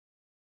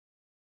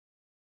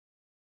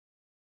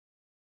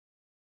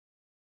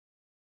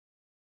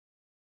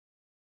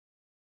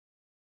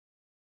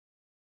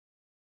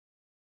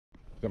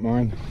that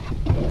mine?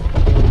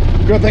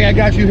 Good thing I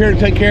got you here to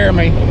take care of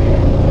me.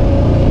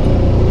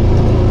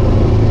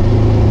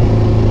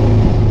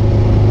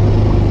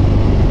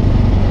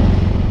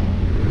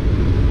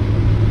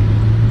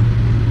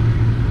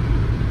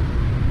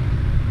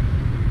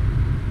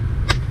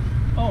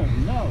 Oh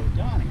no,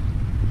 Donnie.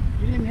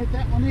 You didn't hit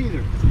that one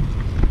either.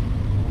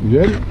 You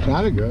didn't?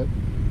 Sounded good.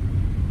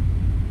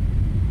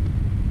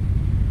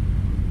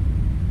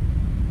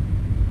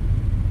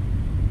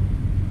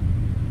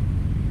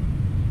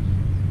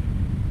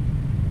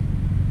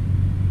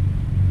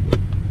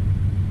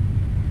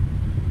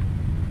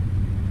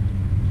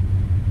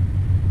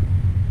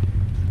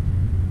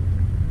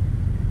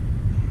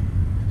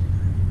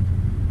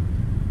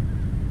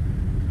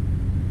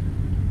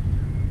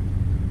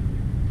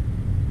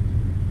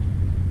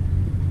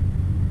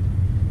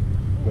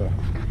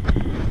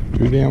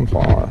 Too damn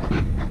far.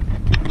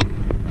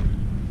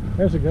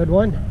 There's a good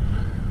one.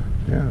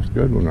 Yeah, it's a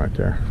good one right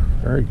there.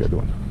 Very good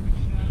one.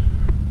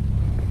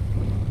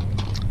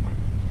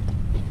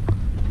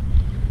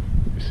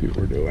 Let me see what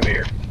we're doing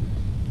here.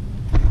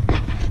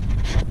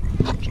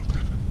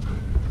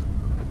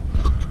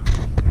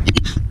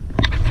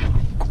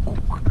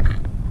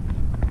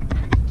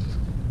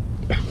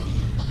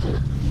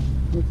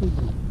 This is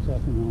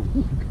sucking on.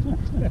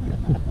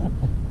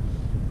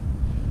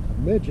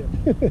 Midget.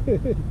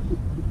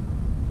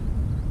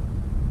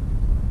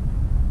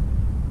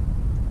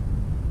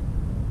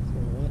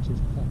 Watch his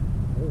pup.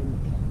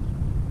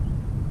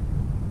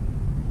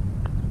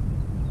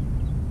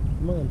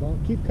 Come on, Bob.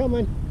 Keep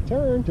coming.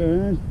 Turn.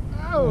 Turn.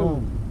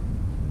 Oh.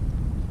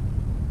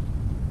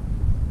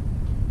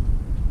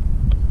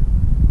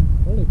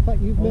 Only putt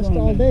you've Hold missed on a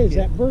all minute, day is kid.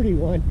 that birdie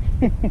one.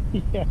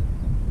 Yeah.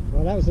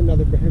 Well, that was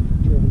another bear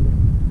picture in there.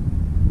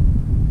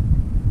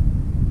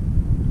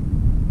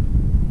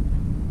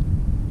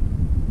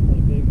 What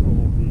a big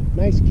hole here.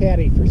 Nice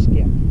caddy for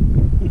Skip.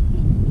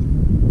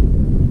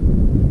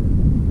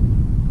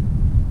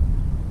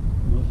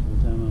 Most of the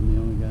time I'm the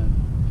only guy that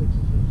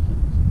fixes those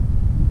things.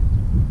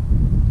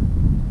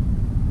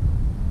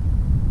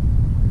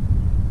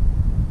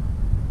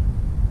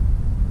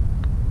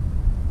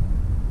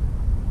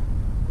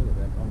 Look at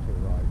that, on to the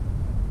right.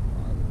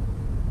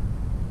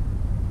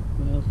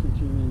 Well, since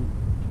you're in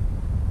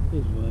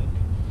his way,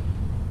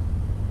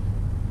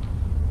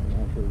 I'm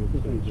not sure this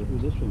one, screw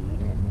this one up.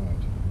 Not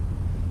much.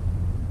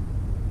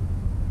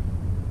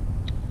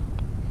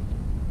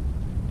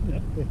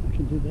 Yep, I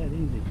can do that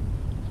easy.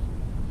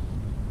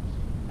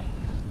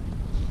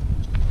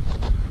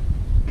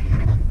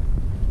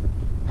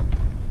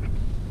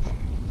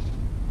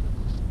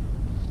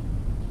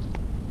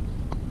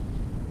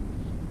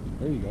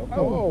 There you go.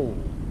 Oh.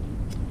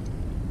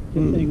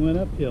 This thing went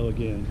uphill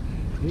again.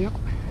 Yep.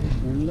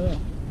 Turn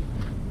left.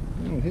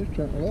 Oh, his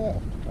turned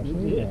left. I It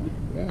see did.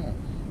 that. Yeah.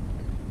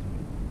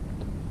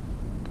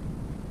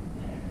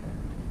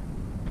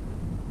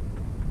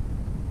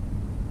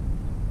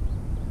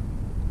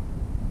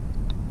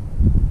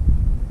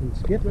 And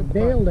Skip and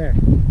Dale there.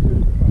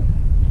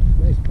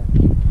 Nice putt.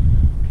 We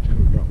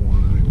got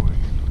one anyway.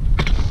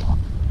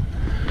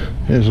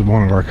 This is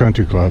one of our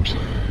country clubs.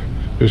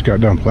 Just got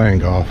done playing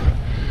golf.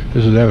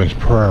 This is Evans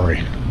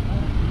Prairie.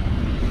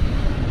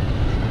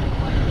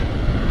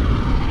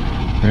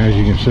 As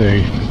you can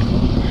see,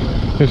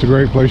 it's a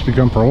great place to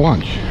come for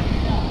lunch.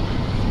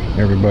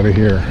 Everybody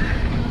here.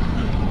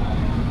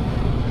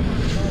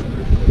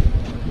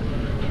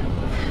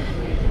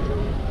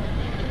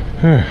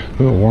 A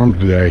little warm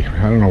today.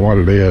 I don't know what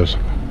it is.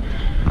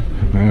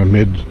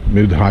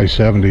 Mid to high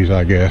 70s,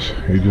 I guess.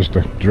 It's just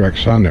the direct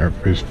sun there.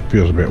 It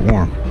feels a bit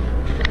warm.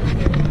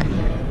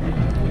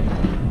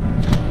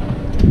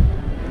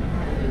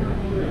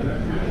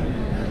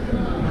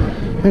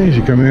 As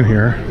you come in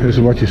here, this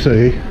is what you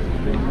see.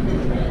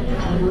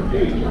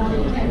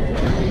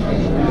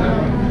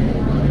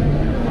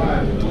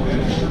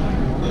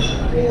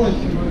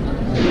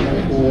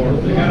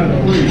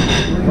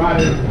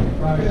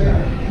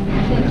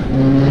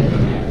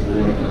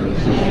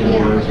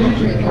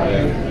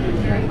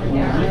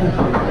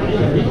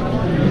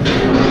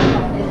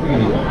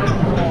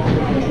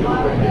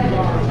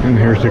 And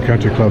here's the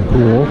country club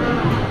pool.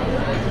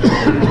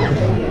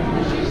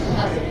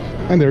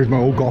 And there's my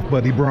old golf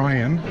buddy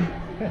Brian.